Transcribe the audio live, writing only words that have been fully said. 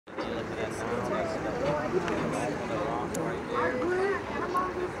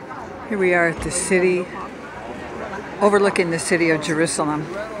Here we are at the city, overlooking the city of Jerusalem.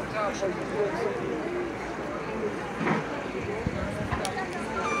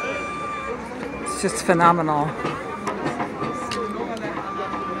 It's just phenomenal.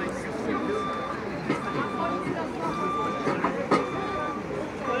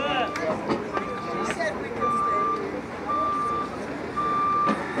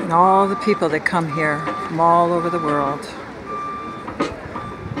 And all the people that come here from all over the world.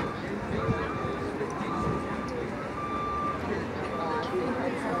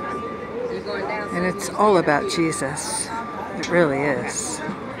 And it's all about Jesus. It really is.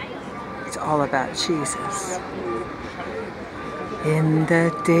 It's all about Jesus. In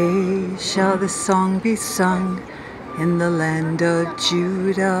that day shall the song be sung in the land of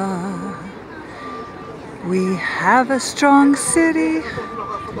Judah. We have a strong city.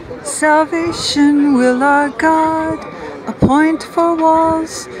 Salvation will our God appoint for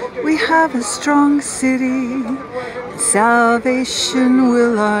walls. We have a strong city. Salvation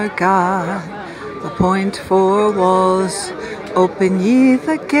will our God appoint for walls. Open ye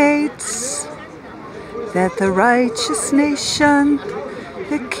the gates, that the righteous nation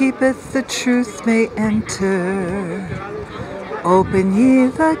that keepeth the truth may enter. Open ye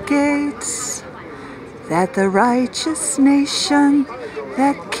the gates, that the righteous nation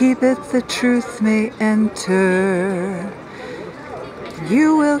that keepeth the truth may enter.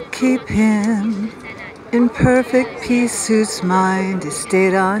 You will keep him in perfect peace whose mind is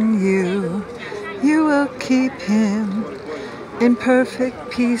stayed on you. You will keep him in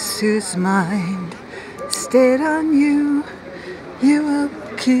perfect peace whose mind is stayed on you. You will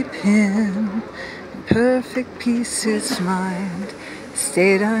keep him in perfect peace whose mind is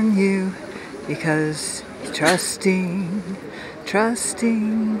stayed on you, because he's trusting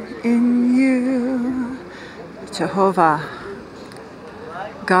in you. Jehovah,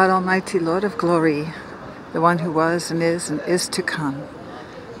 God Almighty, Lord of glory, the one who was and is to come,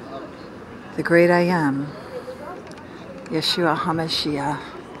 the great I am, Yeshua HaMashiach,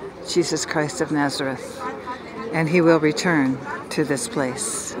 Jesus Christ of Nazareth. And he will return to this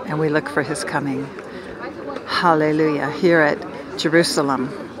place, and we look for his coming. Hallelujah. Here at Jerusalem,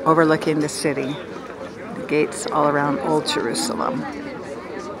 overlooking the city, the gates all around Old Jerusalem.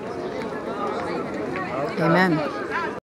 Amen.